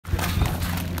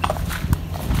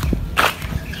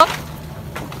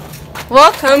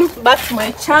Welcome back to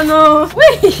my channel.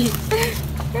 Wait.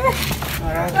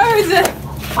 Alright. How is it?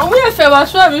 I'm going to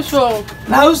feel sure.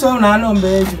 Now so now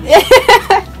baby.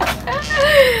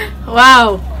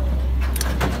 Wow.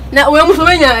 Now we're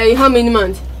moving how many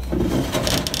months?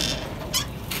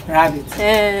 Rabbit.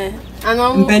 And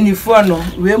I'm penny for no.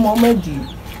 We're already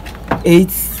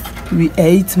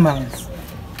 8 months.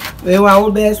 We were all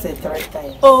best at 3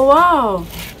 times. Oh wow.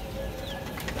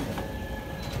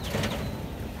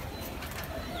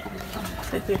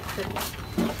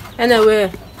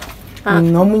 Anyway.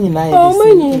 No money now. Oh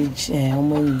money.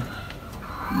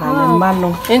 Money.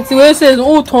 Mano. And we say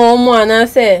oh Tom and I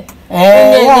say.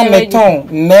 Yeah, me ton.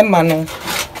 Me mano.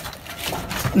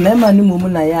 Me mani mumu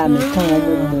na ya me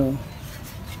ton.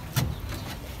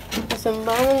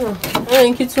 Sambana.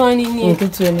 Eh, kitwani ni.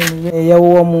 Kitwani. Ya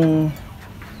wo mu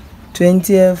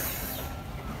 20th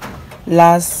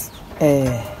last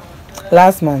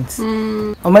month.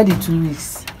 Already 2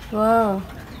 weeks. Wow.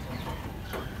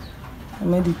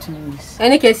 Already 2 weeks.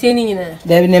 Any case any na.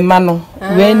 There be mano.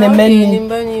 We na many.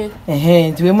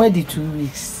 We already 2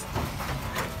 weeks.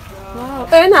 Wow.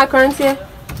 Eh na currency.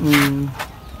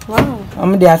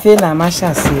 Wow. They are feeling na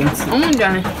masha sent.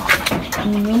 Jane.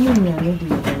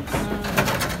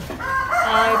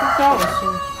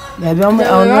 There be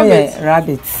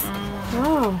rabbits.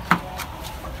 Wow.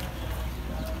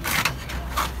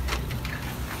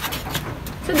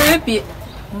 So the baby.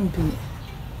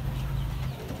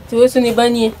 Where's the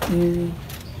bunny?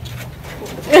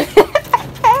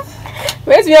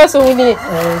 Where's the also winning?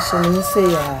 So you say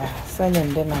son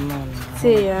and then a man.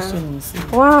 Say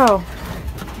wow.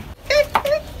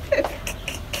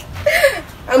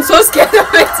 I'm so scared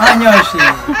of it. On your shit.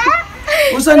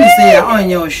 Who's on the say on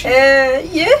your shit?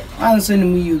 Yeah. I'm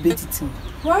sending you bet it.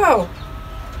 Wow.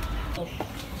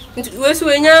 Where's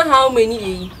when how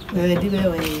many?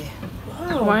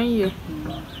 Wow. 1 year.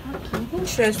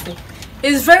 Interesting.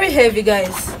 It's very heavy,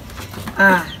 guys.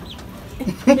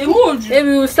 Maybe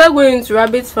we'll start going to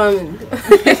rabbit farming.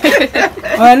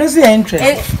 Oh, I don't see interest.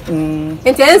 And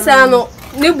then no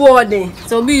new boarding,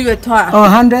 so be your toy. Oh,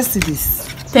 100 cities.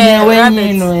 When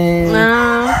you know,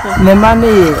 the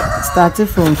money started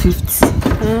from 50.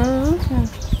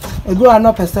 A go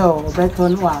no person or better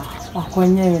or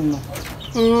konye no.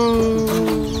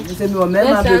 Say me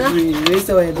remember baby, we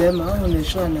say we dem on the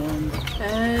show na one.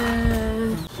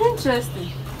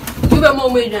 Interesting. You be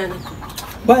more major.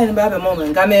 Boy in baba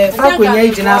moment. Ga me fa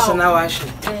konye gina so na wa she.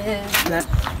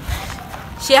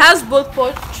 She has both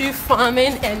poultry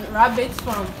farming and rabbit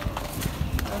farm.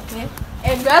 Okay.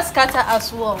 And grasscutter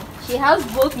as well. She has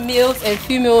both males and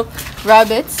female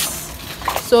rabbits.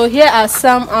 So here are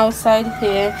some outside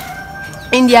here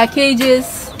in their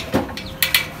cages.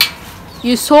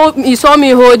 You saw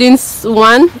me holding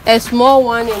one, a small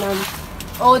one, and an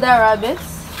older rabbit.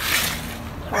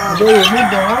 Wow,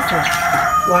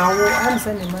 I'm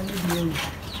sending money here.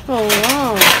 Oh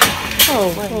wow!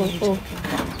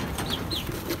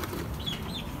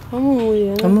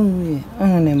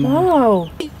 Wow!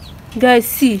 Guys,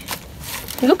 see,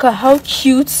 look at how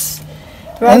cute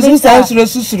rabbits are.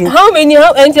 How many?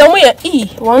 And tell me,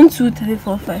 1, 2, 3,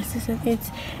 4, 5, 6, 7, 8.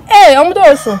 Hey, I'm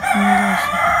also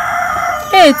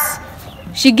 8.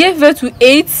 She gave birth to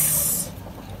 8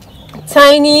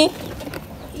 tiny.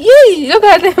 Yay! Look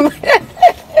at them.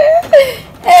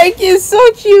 Hey, he's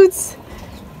so cute.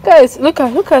 Guys, look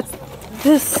at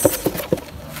this.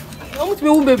 How much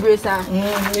will be bracer?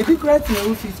 Maybe great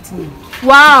 15.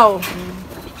 Wow.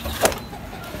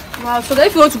 Wow, so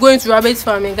if you want to go into rabbit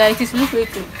farming, guys, it is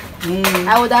lucrative.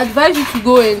 I would advise you to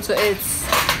go into it.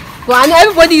 Well, and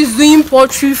everybody is doing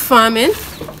poultry farming,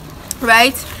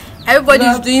 right? Everybody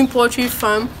is doing poultry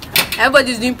farm.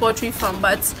 Everybody is doing poultry farm,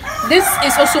 but this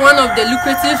is also one of the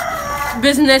lucrative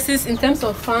businesses in terms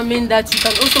of farming that you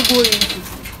can also go into.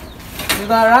 You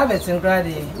got rabbits in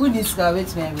Grady. Who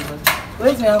discovered me?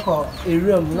 Wait me uncle a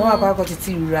room. No, I got to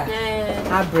see you.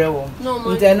 I brew. No,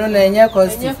 I know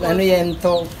cost. I know you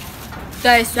talk.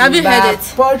 Guys, have you heard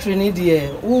it? Poultry need here.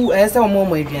 Who else are more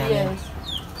my dear? Yes.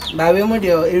 But we would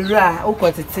do who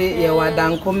got to say you were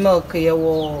danko milk, you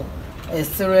were a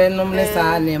serenum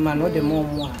name and not the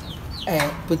more.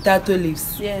 Potato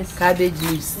leaves, yes, cabbage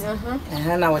leaves,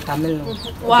 and watermelon.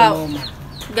 Wow,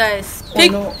 guys,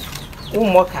 pick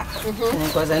mocha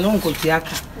because I know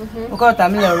Kotiaka. Because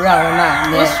watermelon round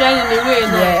now.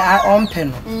 Yeah, I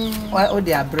pen. Why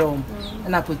they are brown?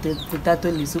 And I put potato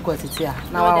leaves. Who got it here?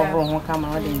 Now I won't come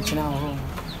out in China.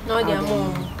 No, they are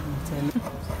more.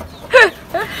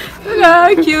 Look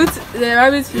how cute the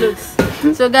rabbit looks.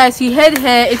 So guys, you heard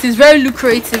her. It is very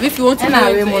lucrative if you want to know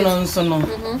it.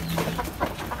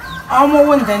 I'm a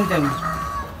one them.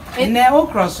 And then all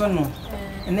cross no.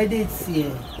 And then it's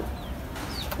here.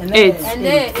 And then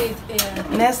 8.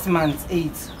 Next month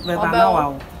 8.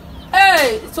 Wow.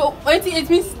 Hey, so it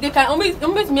means they can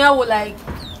almost me out like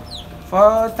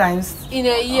 4 times in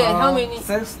a year. How many?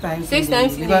 6 times. 6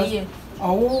 times in a year.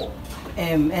 Oh,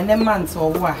 and then months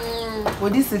or what?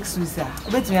 What this 6 weeks?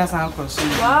 Bet me as cross.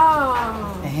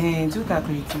 Wow. 2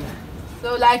 calculate.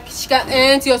 So like she can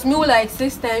earn yours meal like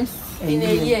 6 times in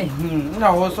a year.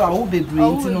 No, also I will be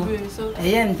brilliant, you know. A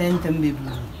year and 10 baby.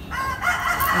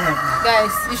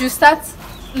 Guys, you should start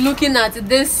looking at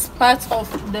this part of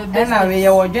the business. And we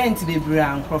are going to be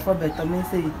brown, Crawford, but I mean,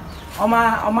 say,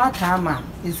 Oma Tama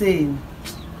is saying,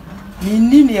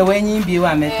 me when you be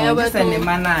one, just send the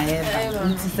man I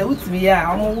have. It's a wood me,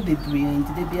 I won't be brilliant.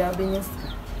 They be our business.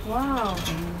 Wow.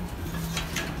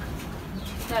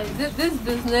 This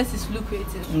business is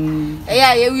lucrative.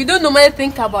 Yeah, we don't normally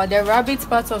think about the rabbit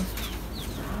part of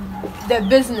the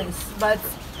business, but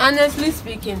honestly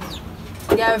speaking,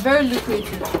 they are very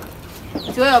lucrative.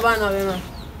 It's where about now, man.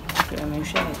 Okay, I'm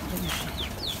sure.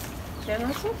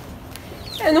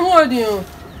 And who are you?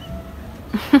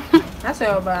 That's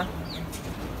where about.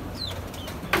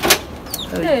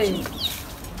 Hey.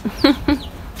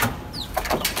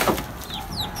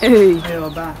 Hey. Hey,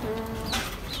 about.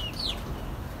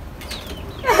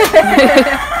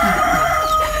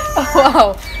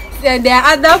 Wow. There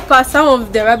are other parts. Some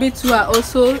of the rabbits who are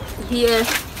also here.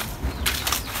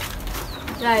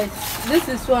 Guys, this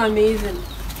is so amazing.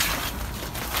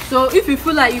 So if you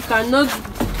feel like you cannot,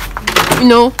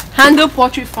 handle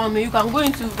poultry farming, you can go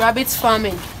into rabbit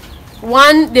farming.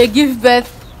 One, they give birth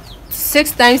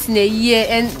 6 times in a year,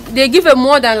 and they give it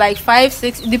more than like 5,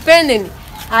 6, depending.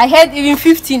 I heard even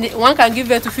 15. One can give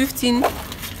birth to 15.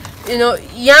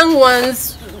 Young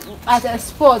ones at a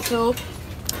sport. So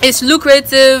it's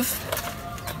lucrative.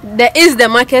 There is the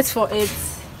market for it.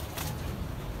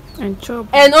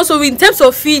 And also in terms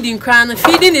of feeding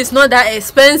is not that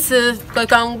expensive. You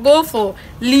can go for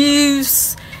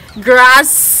leaves,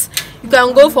 grass, you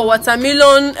can go for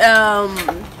watermelon,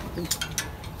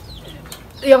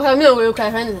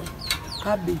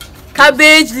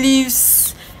 cabbage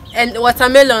leaves and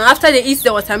watermelon. After they eat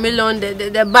the watermelon,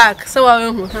 the back, so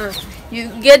you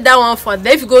get that one for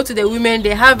them. If you go to the women,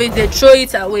 they have it, they throw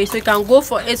it away, so you can go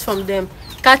for it from them,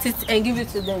 cut it and give it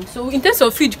to them. So in terms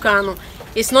of feed,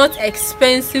 it's not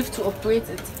expensive to operate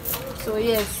it. So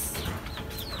yes,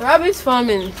 rabbit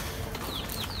farming.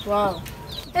 Wow.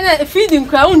 And then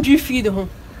feeding, won't you feed home?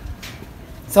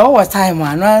 So what time no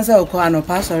answer ko no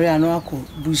pastor ya no akọ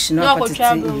bush no akọ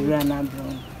tete ira na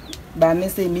bro. But me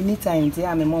say many times I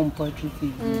am mom poultry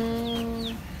feed.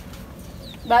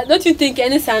 But don't you think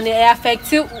any Sunday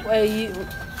affect in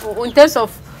terms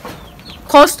of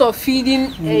cost of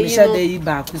feeding? You know, they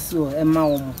back so Emma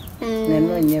woman.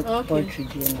 No poultry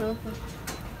there.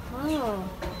 Oh.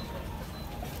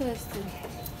 Interesting.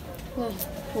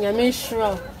 Yeah,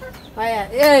 sure.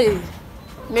 Hey,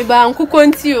 maybe I'm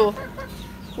cooking.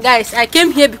 Guys, I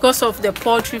came here because of the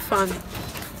poultry farming,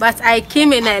 but I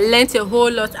came and I learned a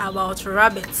whole lot about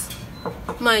rabbits.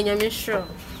 Man, I'm sure.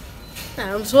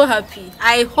 I'm so happy.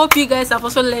 I hope you guys have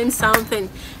also learned something.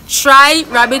 Try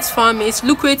rabbit farming. It's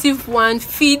lucrative one.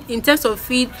 Feed, in terms of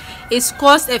feed, it's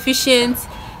cost efficient.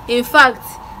 In fact,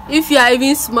 if you are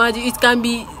even smart, it can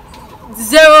be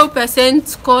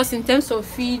 0% cost in terms of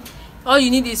feed. All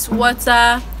you need is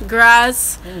water,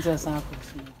 grass.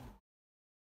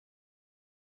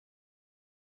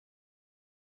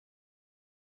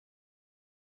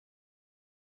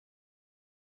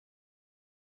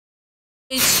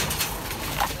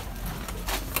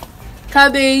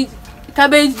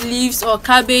 Cabbage leaves or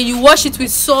cabbage, you wash it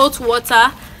with salt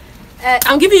water.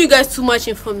 I'm giving you guys too much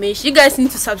information. You guys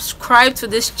need to subscribe to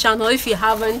this channel if you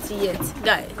haven't yet.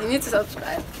 Guys, you need to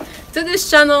subscribe to this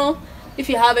channel if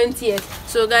you haven't yet.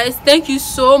 So guys, thank you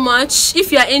so much.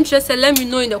 If you are interested, let me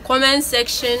know in the comment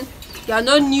section. If you are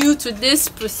not new to this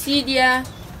procedure,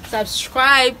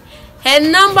 subscribe. Her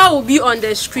number will be on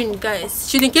the screen, guys.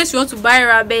 Should in case you want to buy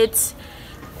rabbits,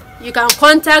 you can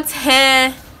contact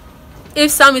her.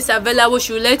 If some is available,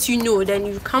 she will let you know, then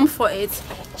you come for it.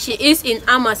 She is in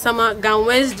Amasama,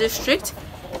 Ganwes district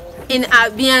in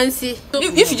Abiansi. So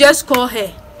if you just call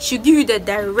her, she'll give you the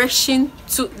direction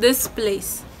to this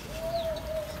place.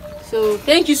 So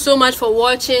thank you so much for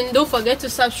watching. Don't forget to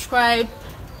subscribe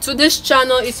to this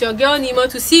channel. It's your girl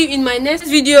Neimatu. To see you in my next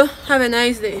video. Have a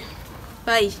nice day.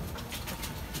 Bye.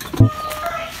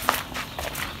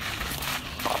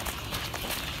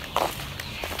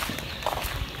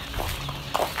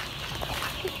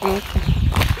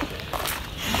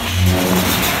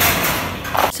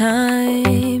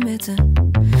 Time, it's a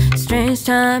strange this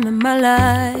time in my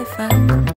life.